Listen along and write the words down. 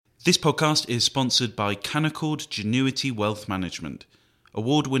This podcast is sponsored by Canaccord Genuity Wealth Management,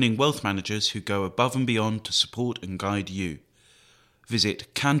 award-winning wealth managers who go above and beyond to support and guide you.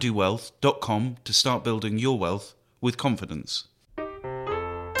 Visit candowealth.com to start building your wealth with confidence.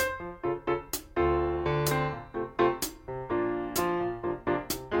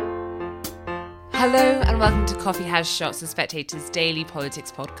 Hello and welcome to Coffee House Shots, the Spectator's daily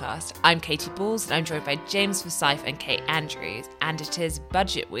politics podcast. I'm Katie Balls and I'm joined by James Forsyth and Kate Andrews, and it is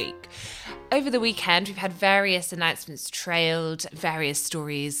Budget Week. Over the weekend, we've had various announcements trailed, various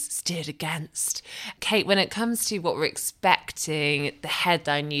stories steered against. Kate, when it comes to what we're expecting the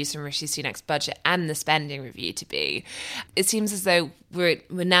headline news from Rishi Sunak's budget and the spending review to be, it seems as though we're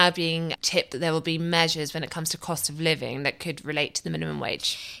now being tipped that there will be measures when it comes to cost of living that could relate to the minimum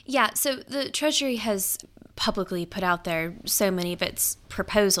wage. Yeah, so the Treasury has publicly put out there so many of its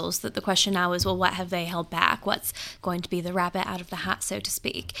proposals that the question now is, well, what have they held back? What's going to be the rabbit out of the hat, so to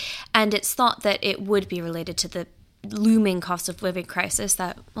speak? And it's thought that it would be related to the looming cost of living crisis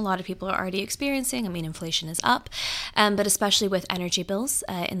that a lot of people are already experiencing. I mean, inflation is up, but especially with energy bills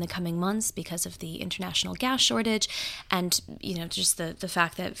in the coming months because of the international gas shortage and, you know, just the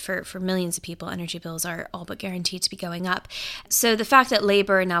fact that for millions of people, energy bills are all but guaranteed to be going up. So the fact that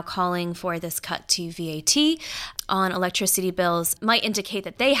Labour are now calling for this cut to VAT on electricity bills might indicate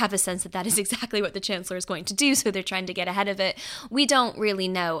that they have a sense that that is exactly what the Chancellor is going to do, so they're trying to get ahead of it. We don't really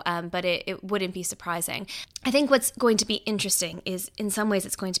know, but it wouldn't be surprising. I think what's going to be interesting is, in some ways,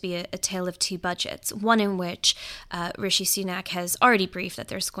 it's going to be a tale of two budgets. One in which Rishi Sunak has already briefed that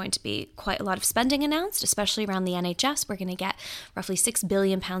there's going to be quite a lot of spending announced, especially around the NHS. We're going to get roughly £6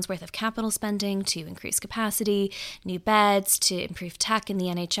 billion worth of capital spending to increase capacity, new beds, to improve tech in the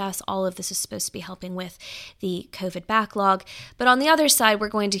NHS. All of this is supposed to be helping with the COVID backlog. But on the other side, we're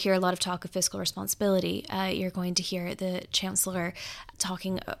going to hear a lot of talk of fiscal responsibility. You're going to hear the Chancellor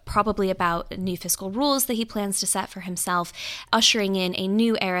talking probably about new fiscal rules that he plans to set for himself, ushering in a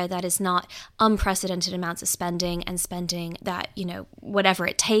new era that is not unprecedented amounts of spending and spending that, you know, whatever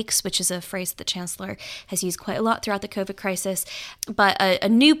it takes, which is a phrase that the Chancellor has used quite a lot throughout the COVID crisis, but a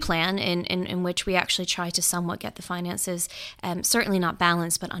new plan in which we actually try to somewhat get the finances certainly not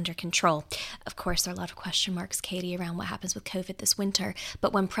balanced, but under control. Of course, there are a lot of question marks, Katie, around what happens with COVID this winter,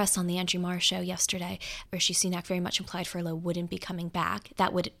 but when pressed on the Andrew Marr show yesterday, Rishi Sunak very much implied furlough wouldn't be coming back.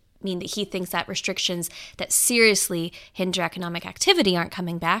 That would mean that he thinks that restrictions that seriously hinder economic activity aren't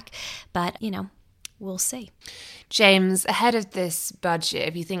coming back. But, you know, we'll see. James, ahead of this budget,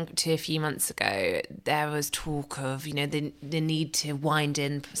 if you think to a few months ago, there was talk of, you know, the need to wind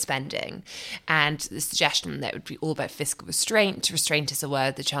in spending and the suggestion that it would be all about fiscal restraint. Restraint is a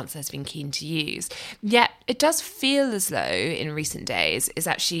word the Chancellor has been keen to use. Yet it does feel as though in recent days is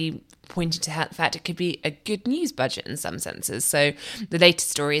actually pointing to the fact it could be a good news budget in some senses. So the latest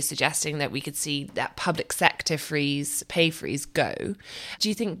story is suggesting that we could see that public sector pay freeze go. Do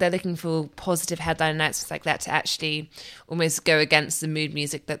you think they're looking for positive headline announcements like that to actually almost go against the mood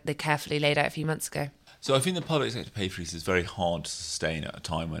music that they carefully laid out a few months ago? So I think the public sector pay freeze is very hard to sustain at a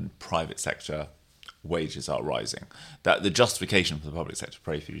time when private sector wages are rising. That the justification for the public sector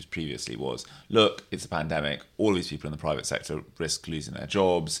pay freeze previously was, look, it's a pandemic, all of these people in the private sector risk losing their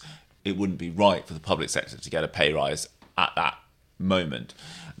jobs. It wouldn't be right for the public sector to get a pay rise at that moment.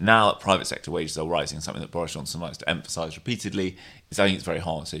 Now that private sector wages are rising, something that Boris Johnson likes to emphasise repeatedly, is I think it's very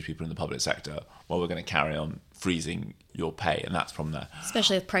hard to say to people in the public sector, well, we're going to carry on freezing your pay, and that's from there.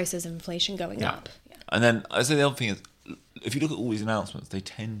 Especially with prices and inflation going up. Yeah. And then I say the other thing is, if you look at all these announcements, they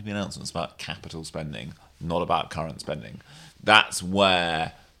tend to be announcements about capital spending, not about current spending. That's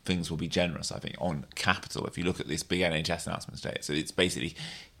where things will be generous, I think, on capital. If you look at this big NHS announcement today, so it's basically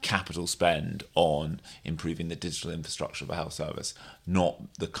capital spend on improving the digital infrastructure of a health service, not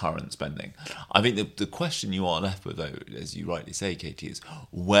the current spending. I think the question you are left with, though, as you rightly say, Katie, is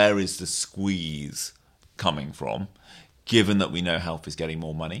where is the squeeze coming from, given that we know health is getting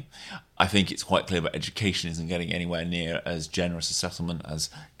more money? I think it's quite clear that education isn't getting anywhere near as generous a settlement as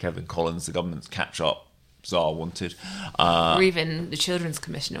Kevin Collins, the government's catch-up Tsar wanted. Or even the Children's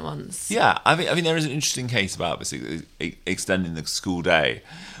Commissioner wants. Yeah, I think there is an interesting case about this extending the school day,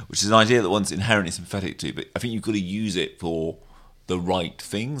 which is an idea that one's inherently sympathetic to, but I think you've got to use it for the right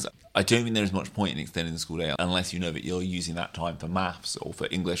things. I don't think there is much point in extending the school day unless you know that you're using that time for maths or for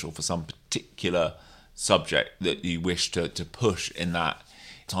English or for some particular subject that you wish to push in that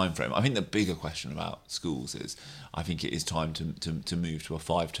time frame. I think the bigger question about schools is, I think it is time to move to a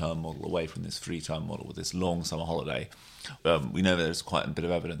 5-term model away from this 3-term model with this long summer holiday. We know there's quite a bit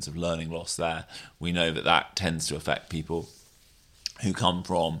of evidence of learning loss there. We know that tends to affect people who come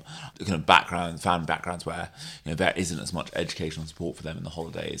from the kind of family backgrounds where there isn't as much educational support for them in the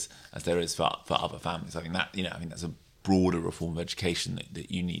holidays as there is for other families. I think that that's a broader reform of education that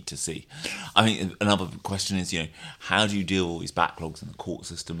you need to see. I think another question is, how do you deal with all these backlogs in the court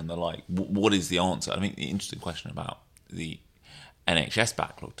system and the like? What is the answer? I mean, the interesting question about the NHS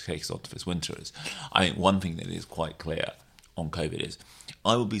backlog to take us on to this winter is, I think one thing that is quite clear on COVID is,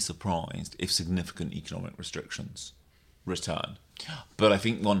 I would be surprised if significant economic restrictions return. But I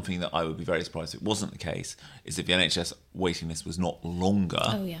think one thing that I would be very surprised if it wasn't the case is if the NHS waiting list was not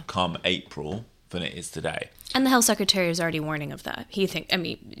longer come April than it is today. And the health secretary is already warning of that.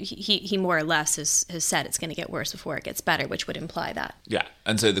 He more or less has said it's going to get worse before it gets better, which would imply that. Yeah,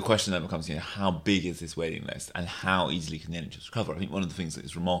 and so the question then becomes, how big is this waiting list and how easily can the NHS recover? I think one of the things that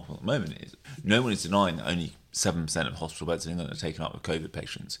is remarkable at the moment is no one is denying that only 7% of hospital beds in England are taken up with COVID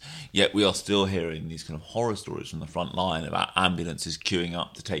patients. Yet we are still hearing these kind of horror stories from the front line about ambulances queuing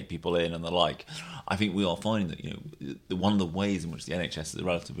up to take people in and the like. I think we are finding that one of the ways in which the NHS is a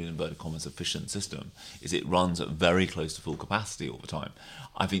relatively, inverted commas, efficient system is it runs at very close to full capacity all the time.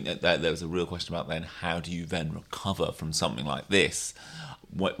 I think that there's a real question about then how do you then recover from something like this,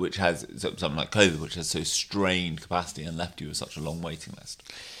 which has something like COVID, which has so strained capacity and left you with such a long waiting list.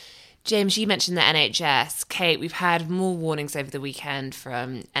 James, you mentioned the NHS. Kate, we've had more warnings over the weekend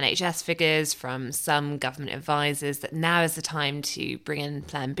from NHS figures, from some government advisors, that now is the time to bring in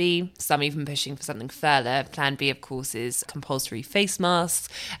Plan B, some even pushing for something further. Plan B, of course, is compulsory face masks,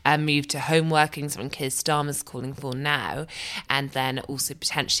 and move to home working, something Keir Starmer's calling for now, and then also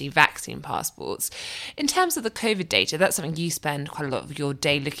potentially vaccine passports. In terms of the COVID data, that's something you spend quite a lot of your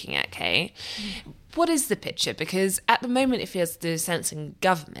day looking at, Kate. What is the picture? Because at the moment it feels the sense in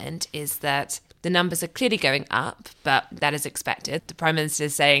government is that the numbers are clearly going up, but that is expected. The Prime Minister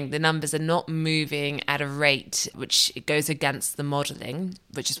is saying the numbers are not moving at a rate which goes against the modelling,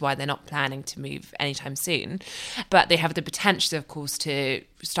 which is why they're not planning to move anytime soon. But they have the potential, of course, to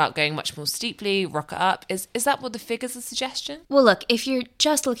start going much more steeply, rocket up. Is that what the figures are suggesting? Well, look, if you're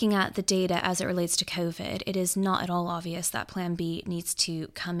just looking at the data as it relates to COVID, it is not at all obvious that Plan B needs to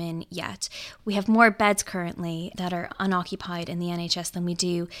come in yet. We have more beds currently that are unoccupied in the NHS than we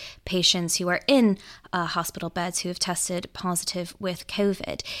do patients who are in hospital beds who have tested positive with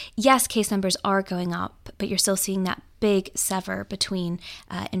COVID. Yes, case numbers are going up, but you're still seeing that big sever between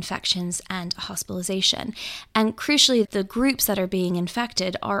infections and hospitalization. And crucially, the groups that are being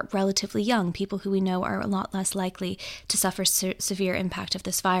infected are relatively young, people who we know are a lot less likely to suffer severe impact of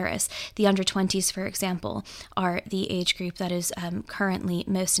this virus. The under 20s, for example, are the age group that is currently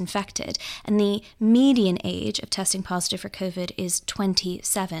most infected. And the median age of testing positive for COVID is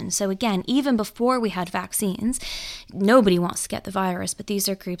 27. So again, even before we had vaccines, nobody wants to get the virus, but these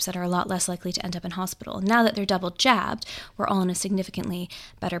are groups that are a lot less likely to end up in hospital. Now that they're double jabbed, we're all in a significantly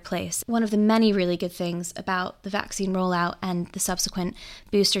better place. One of the many really good things about the vaccine rollout and the subsequent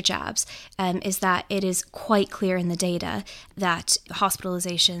booster jabs is that it is quite clear in the data that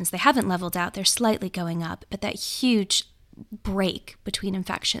hospitalizations, they haven't leveled out, they're slightly going up, but that huge break between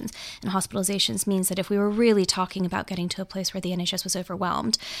infections and hospitalizations means that if we were really talking about getting to a place where the NHS was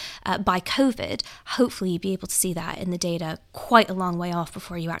overwhelmed by COVID, hopefully you'd be able to see that in the data quite a long way off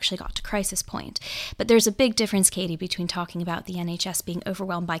before you actually got to crisis point. But there's a big difference, Katie, between talking about the NHS being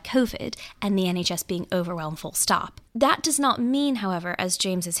overwhelmed by COVID and the NHS being overwhelmed full stop. That does not mean, however, as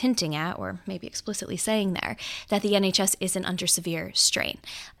James is hinting at, or maybe explicitly saying there, that the NHS isn't under severe strain,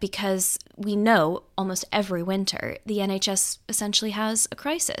 because we know almost every winter the NHS essentially has a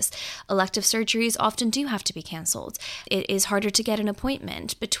crisis. Elective surgeries often do have to be cancelled. It is harder to get an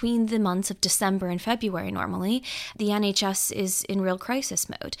appointment. Between the months of December and February normally, the NHS is in real crisis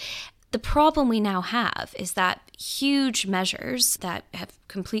mode. The problem we now have is that huge measures that have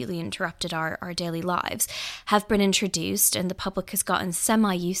completely interrupted our daily lives have been introduced, and the public has gotten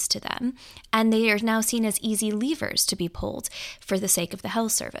semi-used to them, and they are now seen as easy levers to be pulled for the sake of the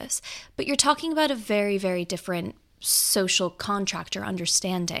health service. But you're talking about a very, very different social contract or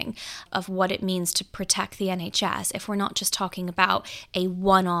understanding of what it means to protect the NHS if we're not just talking about a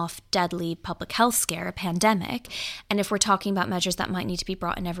one-off deadly public health scare, a pandemic, and if we're talking about measures that might need to be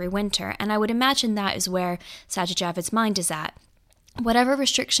brought in every winter. And I would imagine that is where Sajid Javid's mind is at. Whatever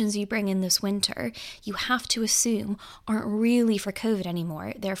restrictions you bring in this winter, you have to assume aren't really for COVID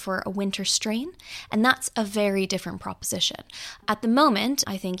anymore. They're for a winter strain, and that's a very different proposition. At the moment,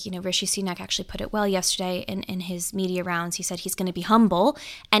 I think, Rishi Sunak actually put it well yesterday in his media rounds. He said he's going to be humble.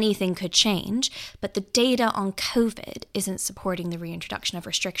 Anything could change, but the data on COVID isn't supporting the reintroduction of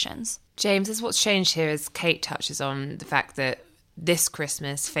restrictions. James, is what's changed here as Kate touches on the fact that this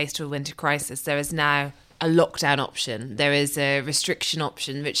Christmas, faced with a winter crisis, there is now a lockdown option. There is a restriction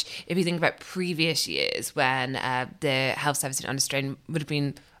option, which if you think about previous years when the health service in under strain would have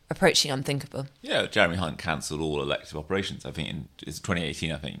been approaching unthinkable. Yeah, Jeremy Hunt cancelled all elective operations, I think, it's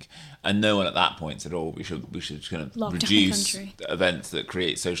 2018, I think. And no one at that point said, we should kind of Lock down the reduce country. events that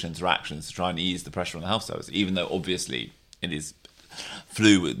create social interactions to try and ease the pressure on the health service, even though obviously it is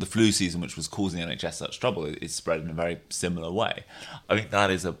the flu season, which was causing the NHS such trouble, is spread in a very similar way. I think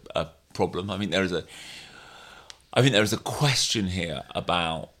that is a problem. I think there is a question here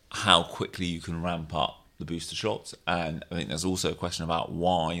about how quickly you can ramp up the booster shots, and I think there's also a question about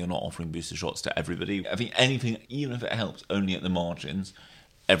why you're not offering booster shots to everybody. I think anything, even if it helps only at the margins,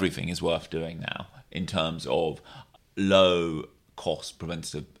 everything is worth doing now in terms of low cost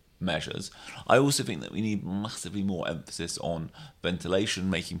preventative measures. I also think that we need massively more emphasis on ventilation,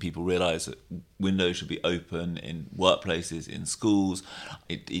 making people realise that windows should be open in workplaces, in schools.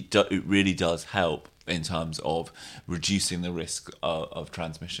 It really does help in terms of reducing the risk of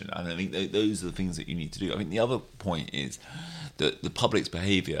transmission. And I think those are the things that you need to do. I think the other point is that the public's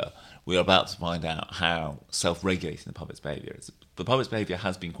behaviour, we're about to find out how self-regulating the public's behaviour is. The public's behaviour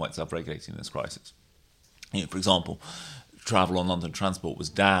has been quite self-regulating in this crisis. For example, travel on London transport was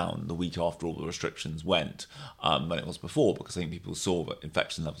down the week after all the restrictions went than it was before, because I think people saw that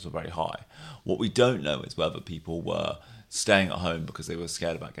infection levels were very high. What we don't know is whether people were staying at home because they were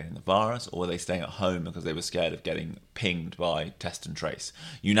scared about getting the virus, or were they staying at home because they were scared of getting pinged by test and trace.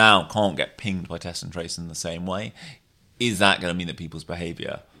 You now can't get pinged by test and trace in the same way. Is that going to mean that people's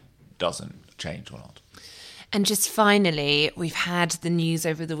behaviour doesn't change or not? And just finally, we've had the news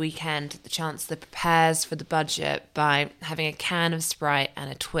over the weekend that the Chancellor prepares for the budget by having a can of Sprite and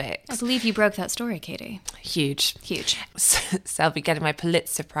a Twix. I believe you broke that story, Katie. Huge. Huge. So I'll be getting my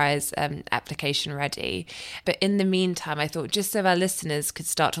Pulitzer Prize application ready. But in the meantime, I thought just so our listeners could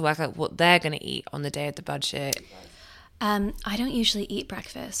start to work out what they're going to eat on the day of the budget. I don't usually eat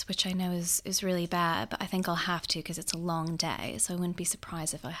breakfast, which I know is really bad, but I think I'll have to because it's a long day. So I wouldn't be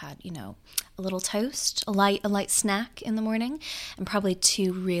surprised if I had, a little toast, a light snack in the morning, and probably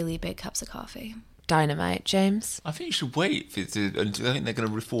 2 really big cups of coffee. Dynamite, James? I think you should wait until I think they're going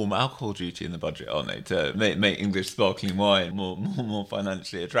to reform alcohol duty in the budget, aren't they, to make English sparkling wine more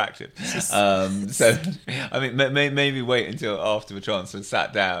financially attractive. So I mean, maybe wait until after the Chancellor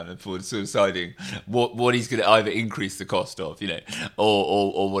sat down and before sort of deciding what he's going to either increase the cost of,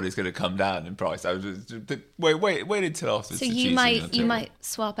 or what is going to come down in price. I would just wait until after. So you might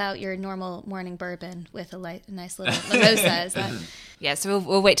swap out your normal morning bourbon with a nice little mimosa. Is that? Yeah, so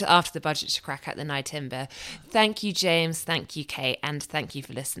we'll wait till after the budget to crack out the night timber. Thank you, James. Thank you, Kate. And thank you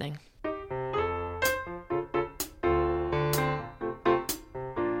for listening.